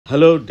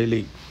Hello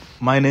Delhi,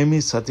 my name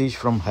is Satish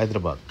from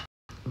Hyderabad.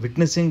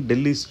 Witnessing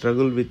Delhi's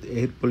struggle with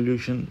air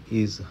pollution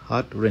is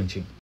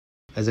heart-wrenching.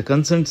 As a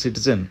concerned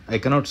citizen, I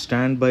cannot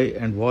stand by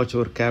and watch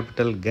our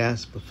capital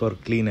gasp for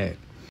clean air.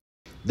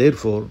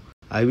 Therefore,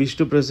 I wish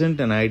to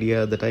present an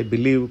idea that I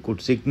believe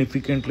could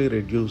significantly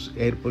reduce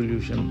air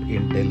pollution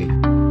in Delhi.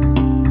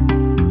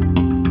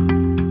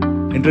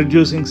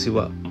 Introducing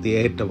S.H.I.V.A, the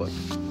air tower.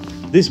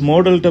 This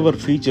model tower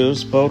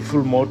features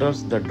powerful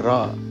motors that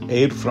draw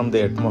air from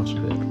the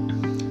atmosphere.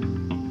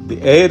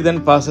 The air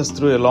then passes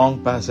through a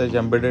long passage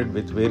embedded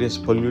with various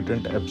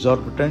pollutant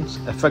absorbents,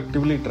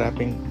 effectively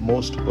trapping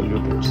most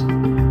pollutants.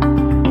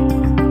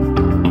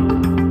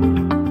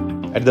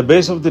 At the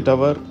base of the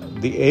tower,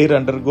 the air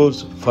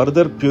undergoes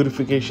further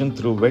purification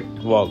through wet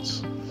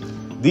valves.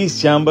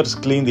 These chambers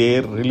clean the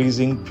air,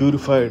 releasing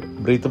purified,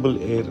 breathable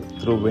air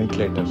through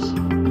ventilators.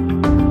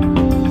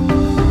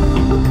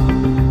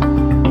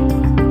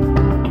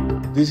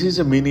 This is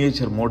a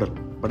miniature model,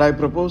 but I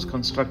propose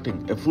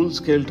constructing a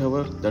full-scale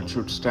tower that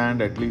should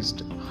stand at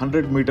least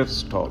 100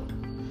 meters tall.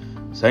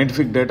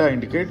 Scientific data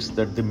indicates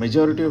that the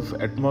majority of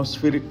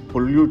atmospheric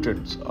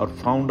pollutants are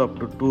found up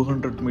to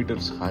 200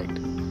 meters height.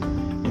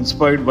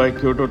 Inspired by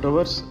Kyoto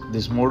Towers,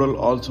 this model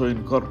also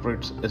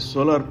incorporates a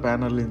solar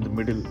panel in the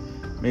middle,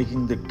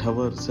 making the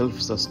tower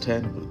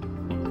self-sustainable.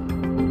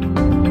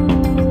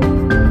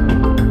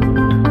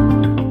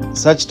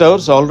 Such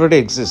towers already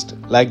exist,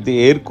 like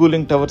the air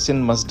cooling towers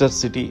in Masdar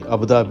City,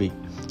 Abu Dhabi,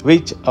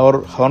 which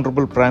our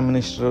Honorable Prime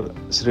Minister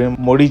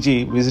S.H.I.V.A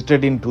ji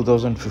visited in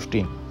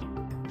 2015.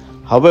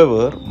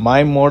 However,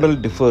 my model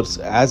differs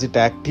as it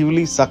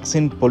actively sucks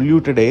in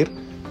polluted air,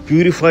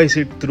 purifies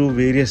it through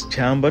various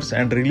chambers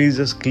and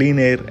releases clean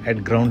air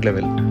at ground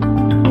level.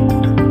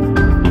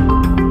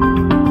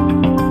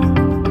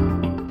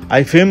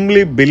 I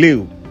firmly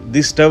believe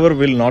this tower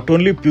will not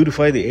only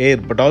purify the air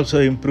but also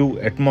improve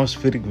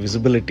atmospheric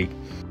visibility.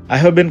 I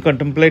have been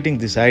contemplating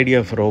this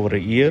idea for over a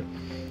year.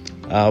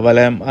 While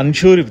I am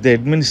unsure if the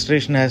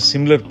administration has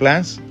similar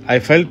plans, I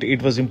felt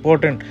it was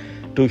important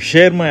to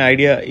share my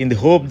idea in the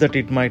hope that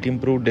it might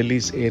improve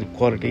Delhi's air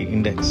quality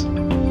index.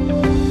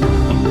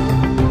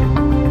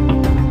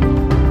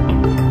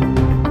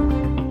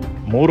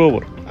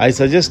 Moreover, I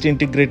suggest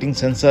integrating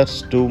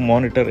sensors to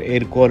monitor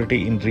air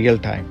quality in real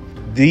time.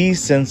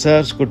 These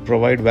sensors could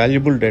provide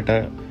valuable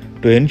data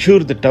to ensure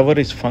the tower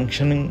is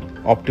functioning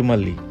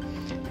optimally.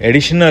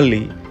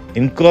 Additionally,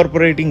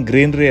 incorporating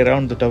greenery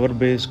around the tower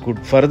base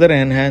could further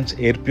enhance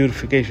air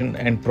purification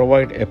and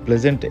provide a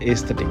pleasant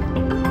aesthetic.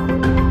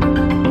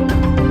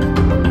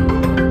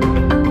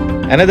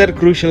 Another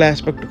crucial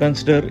aspect to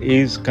consider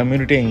is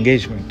community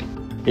engagement.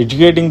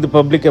 Educating the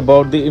public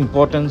about the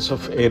importance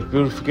of air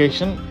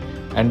purification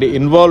and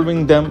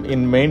involving them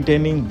in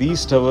maintaining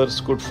these towers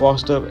could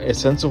foster a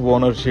sense of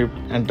ownership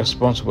and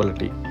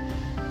responsibility.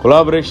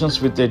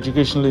 Collaborations with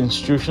educational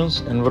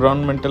institutions,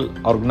 environmental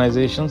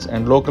organizations,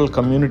 and local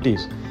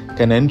communities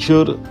can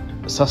ensure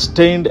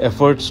sustained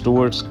efforts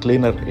towards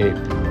cleaner air.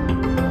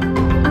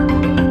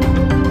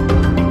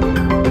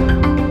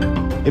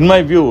 In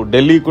my view,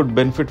 Delhi could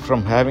benefit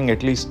from having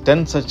at least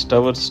 10 such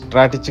towers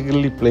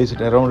strategically placed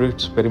around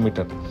its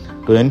perimeter.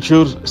 To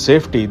ensure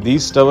safety,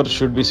 these towers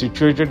should be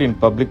situated in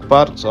public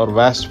parks or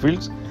vast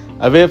fields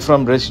away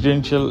from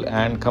residential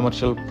and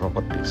commercial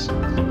properties.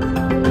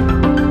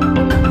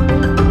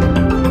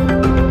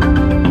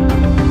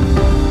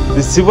 The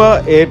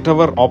S.H.I.V.A air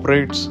tower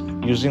operates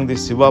using the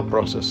S.H.I.V.A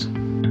process.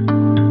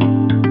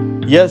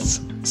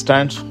 S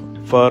stands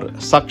for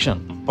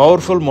suction.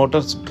 Powerful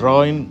motors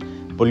draw in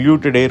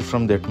polluted air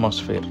from the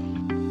atmosphere.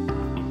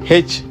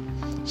 H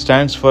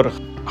stands for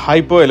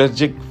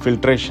hypoallergenic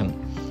filtration.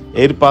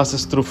 Air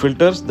passes through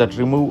filters that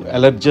remove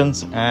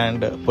allergens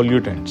and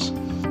pollutants.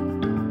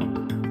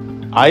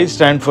 I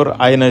stand for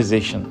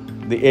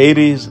ionization. The air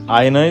is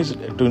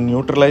ionized to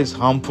neutralize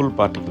harmful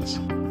particles.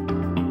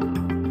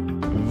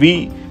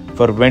 V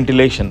for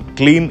ventilation.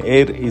 Clean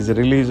air is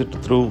released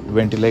through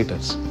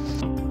ventilators.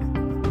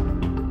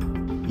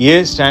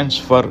 A stands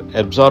for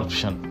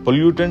absorption.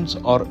 Pollutants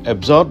are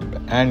absorbed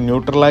and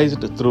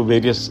neutralized through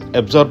various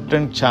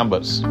absorbent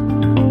chambers.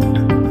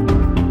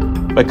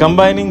 By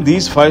combining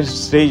these 5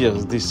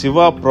 stages, the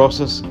S.H.I.V.A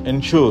process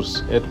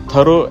ensures a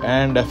thorough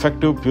and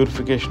effective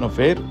purification of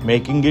air,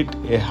 making it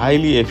a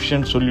highly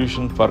efficient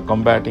solution for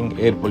combating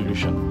air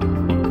pollution.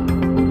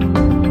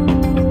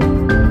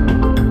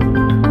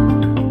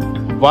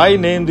 Why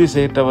name this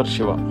air tower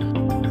Shiva?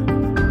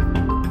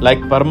 Like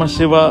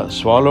Paramashiva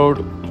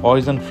swallowed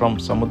poison from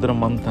Samudra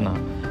Manthana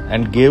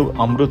and gave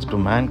Amrut to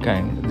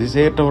mankind, this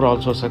air tower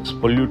also sucks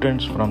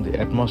pollutants from the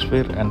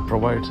atmosphere and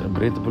provides a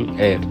breathable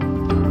air.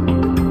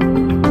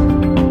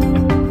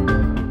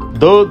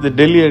 Though the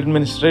Delhi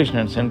administration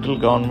and central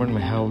government may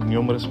have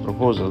numerous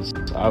proposals,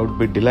 I would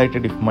be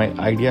delighted if my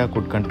idea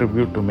could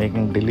contribute to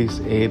making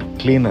Delhi's air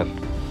cleaner.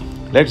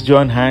 Let's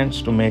join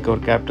hands to make our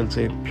capital's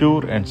air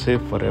pure and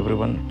safe for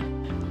everyone.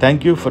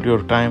 Thank you for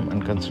your time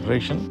and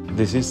consideration.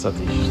 This is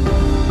Satish.